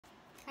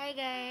Hi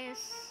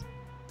guys!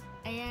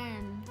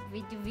 Ayan,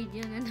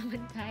 video na naman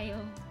tayo.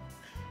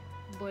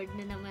 Bored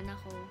na naman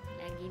ako.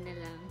 Lagi na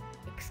lang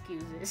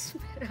excuses.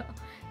 Pero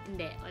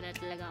hindi, wala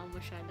talaga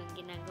ako masyadong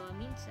ginagawa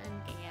minsan.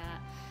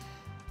 Kaya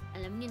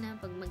alam niyo na,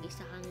 pag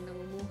mag-isa kang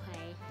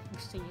namumuhay,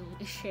 gusto nyo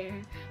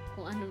i-share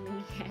kung anong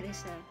nangyayari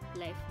sa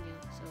life nyo.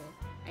 So,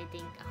 I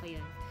think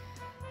ako yun.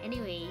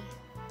 Anyway,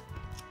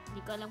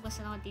 hindi ko alam kung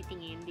saan ako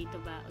titingin.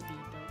 Dito ba o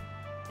dito?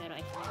 Pero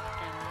I think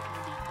tama ako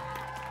dito.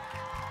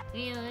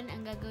 Ngayon,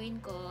 ang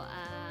gagawin ko,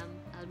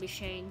 I'll be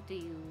sharing to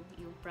you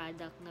yung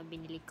product na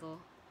binili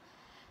ko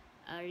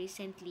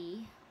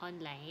recently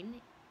online.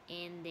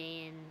 And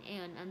then,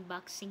 ayun,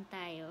 unboxing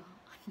tayo.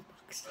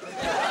 Unboxing.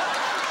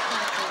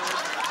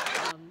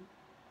 Tapos,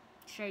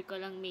 share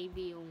ko lang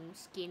maybe yung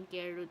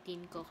skincare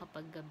routine ko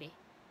kapag gabi.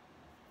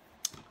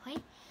 Okay?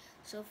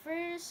 So,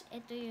 first,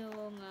 ito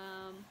yung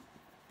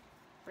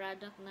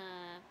product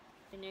na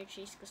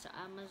pinurchase ko sa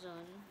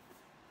Amazon.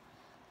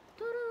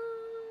 Turun!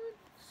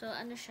 So,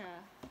 ano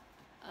siya?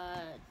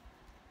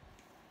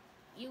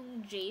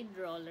 Yung jade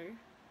roller.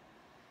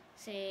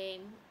 Kasi,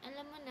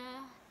 alam mo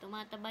na,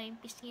 tumataba yung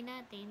pisngi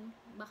natin.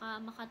 Baka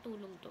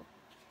makatulong to.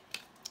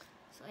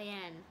 So,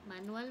 ayan.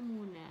 Manual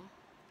muna.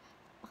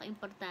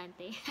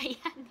 Baka-importante.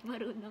 Ayan, di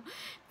marunong.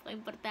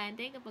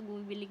 Baka-importante kapag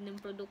bumibilig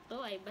ng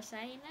produkto ay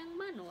basahin ang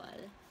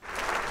manual.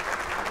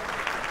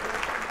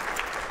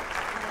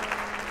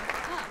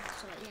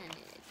 So, ayan.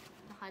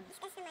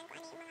 Discuss naman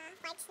kung ano yung mga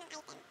parts ng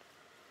item.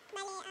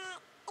 Bale,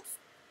 it's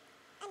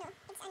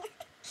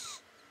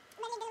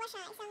bale, dalawa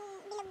siya. Isang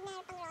bilog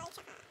na pang roll,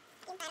 tsaka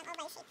yung parang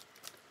oval shape.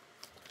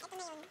 Ito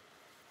na yun.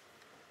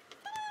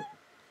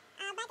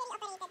 Battery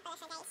operated pala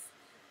siya, guys.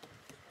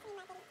 Yung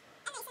battery.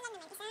 Isa lang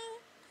naman. Isang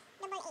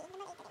double A.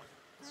 Double A ito, diba?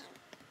 Yan.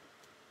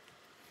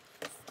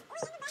 Uy,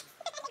 ano ba?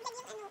 Nagdag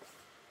yung ano.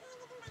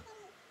 Nagdag yung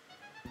battery.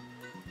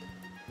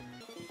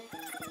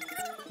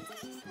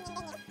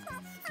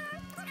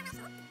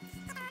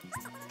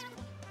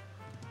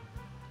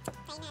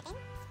 Try natin.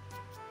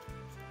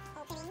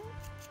 Opening.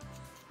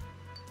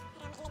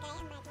 Para mailagay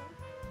ang battery.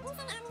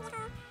 Minsan na hindi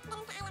ako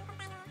ganun kaalam kung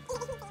paano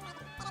ilagay yung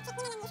battery. Pero check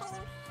nyo na lang usually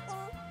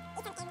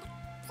yung isang end.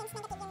 Since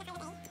negative yung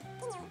nakalagay,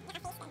 yun yung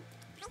naka-face down.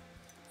 Okay?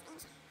 So, ayun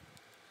siya.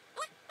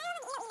 Wala! Parang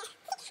mag-ilaw-ilaw.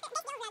 Best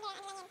daw vlogger.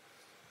 Ano lang yun?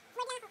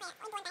 Board lang ako kaya.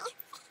 On-to-on tayo.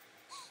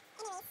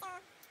 Anyway, so,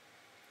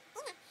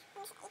 yun na.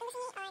 Ito gusto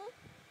nyo on.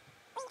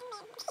 Uy, ano ba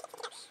yan?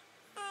 On.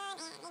 Ayan,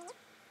 yun yun.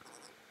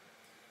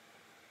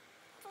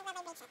 So,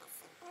 nagbabibrate siya. Tapos,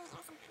 yung may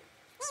arrow sa mukha.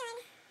 Ngayon,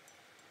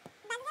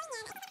 bago gawin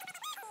yan,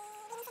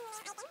 linisin muna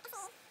yung item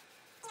kasi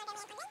in-order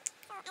mo yan online.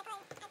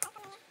 So, alcohol ko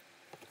muna.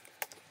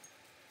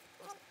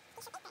 With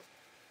tissue paper.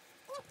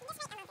 Just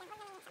right amount lang. Huwag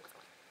naman yung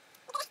sobra-sobra.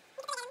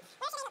 Dito ka lang.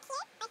 Where should I look?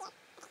 Here? Right here?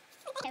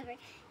 Okay. Whatever.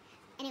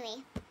 Anyway,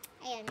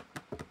 ayun.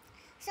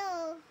 So,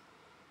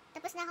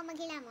 tapos na ako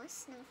maghilamos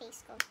ng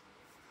face ko.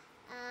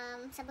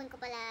 Sabon ko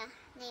pala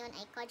ngayon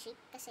ay Kojic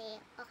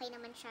kasi okay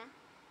naman siya.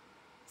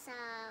 Sa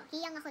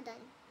hiyang ako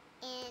doon.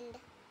 And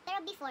pero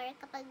before,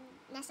 kapag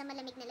nasa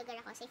malamig na lugar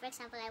ako, say for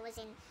example, I was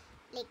in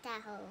Lake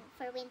Tahoe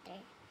for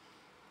winter,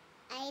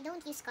 I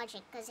don't use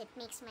Kojic because it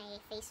makes my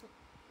face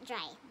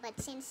dry. But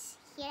since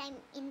here I'm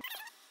in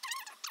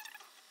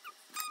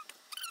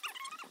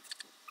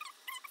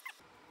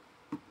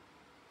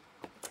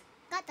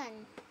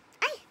cotton.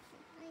 Ay!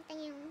 Nakita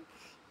niyo yung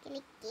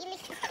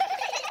kilik-kilik.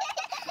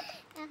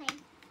 Okay.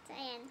 So,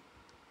 ayan.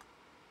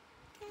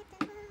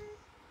 Cotton.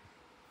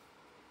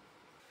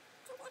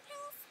 Simple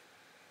applies.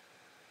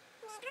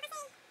 Ako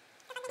kasi,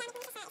 kapag nagamit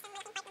mo siya sa isang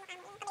malaking part ng mukha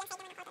mo, yung kabilang side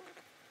naman ng cotton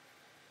dapat.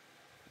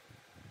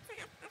 Sa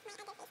half of my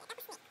other face.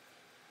 Tapos neck.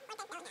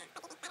 Important daw na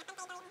patikit para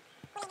pantay daw yung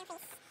kulay ng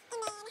face. And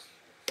then,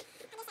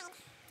 other side.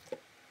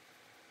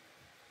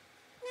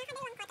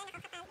 Nakakadalawang cotton ako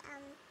kapag,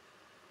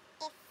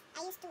 if I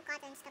use 2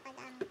 cottons kapag,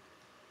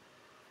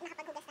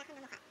 nakapaghugas na ako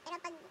ng mukha. Pero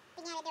pag,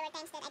 kunyari, there were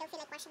times that I don't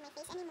feel like washing my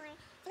face anymore,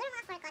 siguro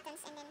mga 4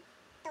 cottons and then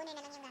toner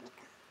na lang yung gamit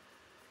ko.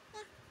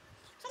 Yeah.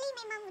 Actually,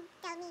 my mom would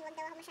tell me wag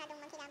daw ako masyadong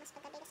maghilamos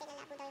paggabi kasi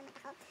lalabo daw yung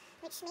mata ko.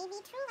 Which may be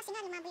true kasi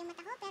nga lumabo yung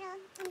mata ko. Pero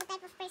I'm the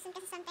type of person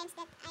kasi sometimes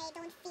that I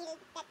don't feel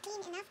that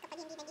clean enough kapag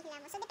hindi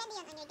naghihilamos. So depende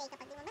yan on your day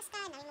kapag di mo maska,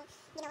 dami mong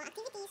ginawang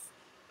activities.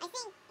 I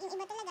think yung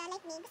iba talaga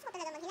like me, gusto ko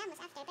talaga maghilamos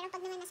after. Pero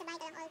pag naman nasa bahay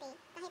ka lang all day,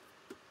 kahit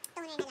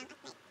toner na lang at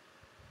night.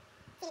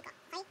 Feel ko,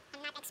 okay?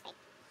 I'm not expert.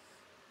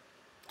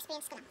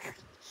 Experience ko lang.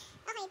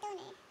 Okay,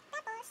 toner.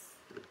 Tapos,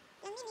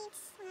 ilang minutes,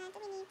 mga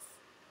 2 minutes.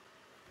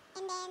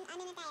 And then,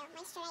 ano na tayo,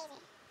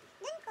 moisturizer.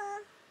 Doon ko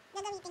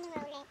gagamitin yung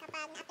roller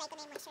kapag na-apply ko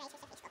na yung moisturizer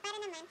sa face ko. Para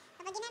naman,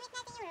 kapag ginamit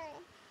natin yung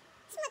roller,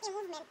 smooth yung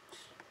movement.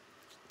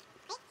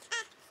 Okay?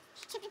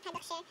 Siyempre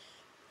product share.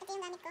 Ito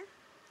yung gamit ko.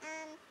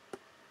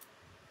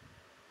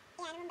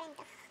 Yan, anong brand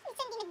to?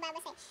 Minsan hindi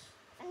nagbabasa eh.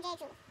 From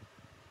Jeju.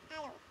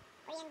 Aloe.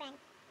 Korean brand.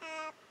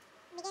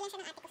 Bigyan lang siya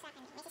ng ate ko sa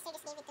akin eh. My sister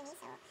just gave it to me,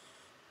 so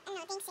I don't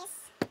know, thanks sis.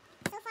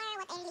 So far,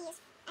 what I really use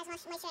as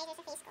moisturizer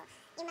sa face ko,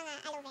 yung mga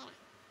aloe vera.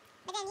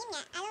 But then, yun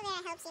nga, aloe vera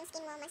helps yung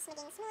skin mo mas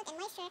maging smooth and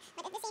moisture,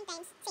 but at the same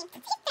time, same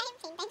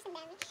time, sa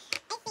dami.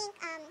 I think,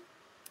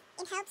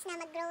 it helps na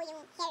mag-grow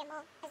yung hair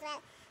mo as well.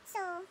 So,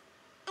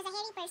 as a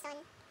hairy person,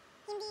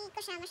 hindi ko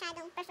siya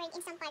masyadong preferred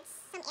in some parts,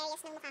 some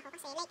areas ng mukha ko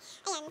kasi like,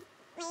 ayan,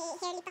 may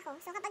hair lip ako.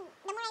 So kapag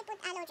the more I put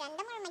aloe dyan,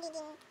 the more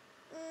magiging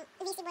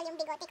visible yung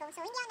bigote ko.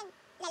 So hindi ako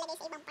naglalagay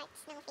sa ibang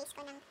parts ng face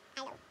ko ng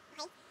aloe.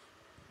 Okay?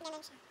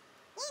 Ganun siya.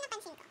 Yan yung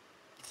napansin ko.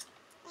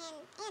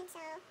 And, ayan,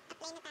 so,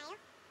 apply na tayo.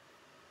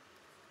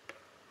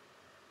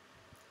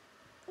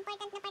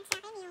 Important na part sa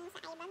akin yung sa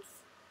eye bags.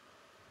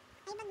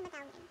 Eye bag ba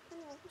tawag yun?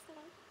 Anyway, basta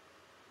doon.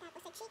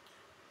 Tapos sa cheek.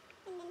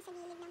 And then sa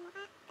gilid ng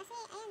mukha. Kasi,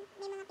 ayan,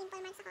 may mga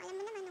pimple marks ako. Alam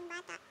mo naman, nung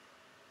bata,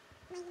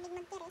 mahilig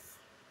magtiris.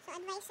 So,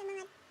 advice sa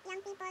mga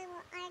young people who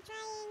are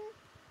trying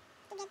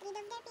to get rid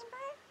of their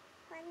pimple,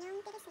 huwag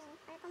niyong tirisin.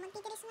 Or kung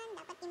magtitiris man,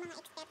 dapat yung mga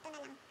eksperto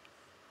na lang.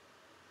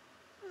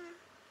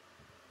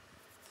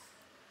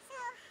 So,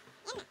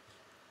 yan na.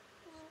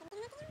 Ayan, gamitin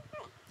natin yung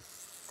roller.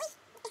 Uy!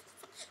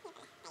 Yan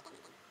pala, tighten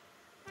natin.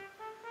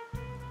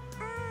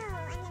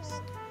 Oh, ang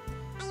lamig.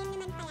 Ayun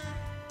naman pala,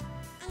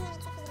 ang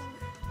lamig sa feeling.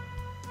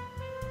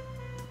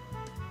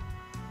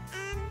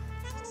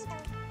 Sabi dito,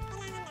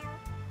 kailangan daw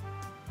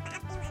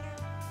pa-up yung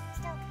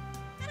stroke.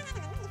 Para nga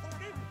naman, maliit yung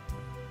mukha mo.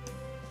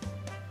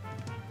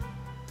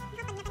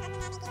 Kapag napanood na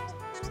namin yung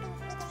video na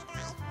to,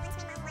 once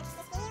my mom watches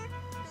this video,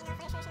 I know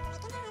for sure she'll be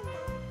like, can I have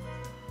that?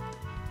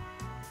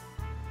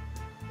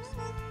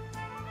 Maybe.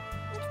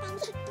 Next time.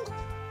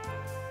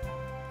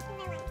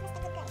 Number one, basta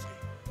good girl siya.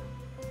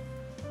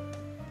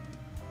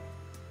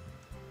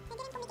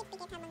 Pwede rin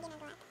pumikit-pikit habang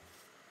ginagawa to.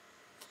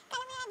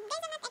 Kala mo yan,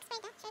 guys, I'm not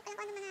expert ha. Share ko lang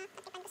kung ano mga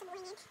katipan ko sa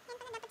buhay ngayon. Yan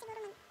pala, dapat siguro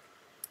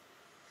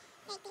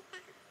right click pa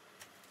ako.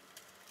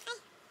 Ay!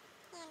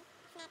 Yan,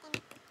 off natin.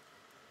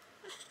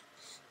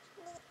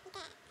 Hindi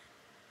ka.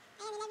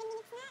 Ayan, 11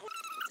 minutes na.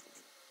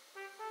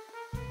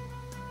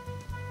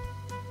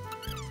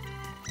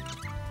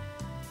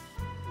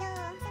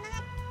 Though, sa mga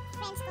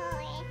friends ko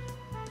or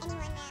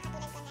anyone na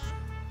katulad ko na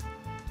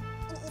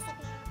iniisip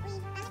na, uy,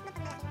 pangit ba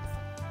pag malaking piso?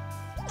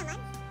 Hindi naman.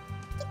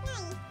 Cute nga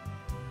eh.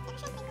 Pero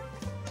syempre kung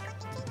gusto mo may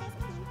content creators,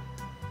 ganyan,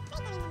 try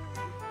ka rin ng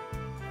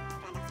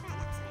mga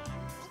products or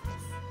like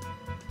this.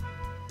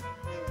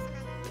 Na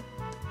masama nung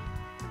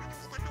kung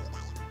anong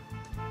ikakaligaya mo.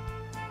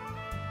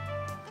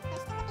 Of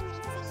course, tanggapin mo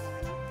rin sa sarili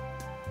mo na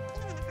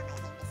pinanganak ka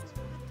malaking piso ni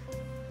mo.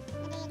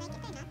 Whether you like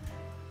it or not,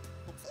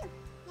 it's you.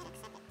 You'll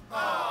accept it.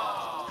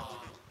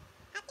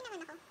 Happy naman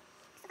ako.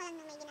 Gusto ko lang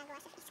na may ginagawa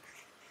sa face ko.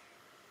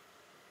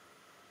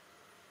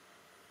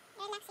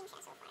 Relaxing siya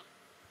so far.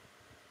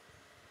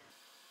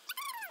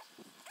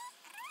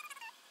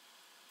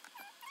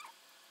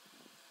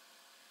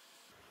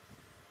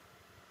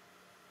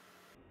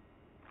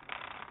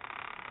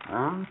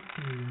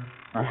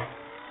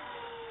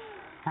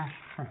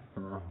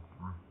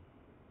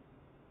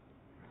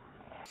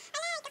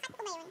 Alay, kakat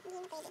ko ba yun? Hindi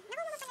na pwede.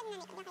 Naku, mapapalad na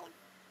nito. Diyan ka lang.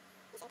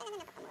 Minsan talaga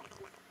napapamura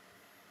kayo.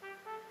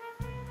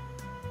 Bakit?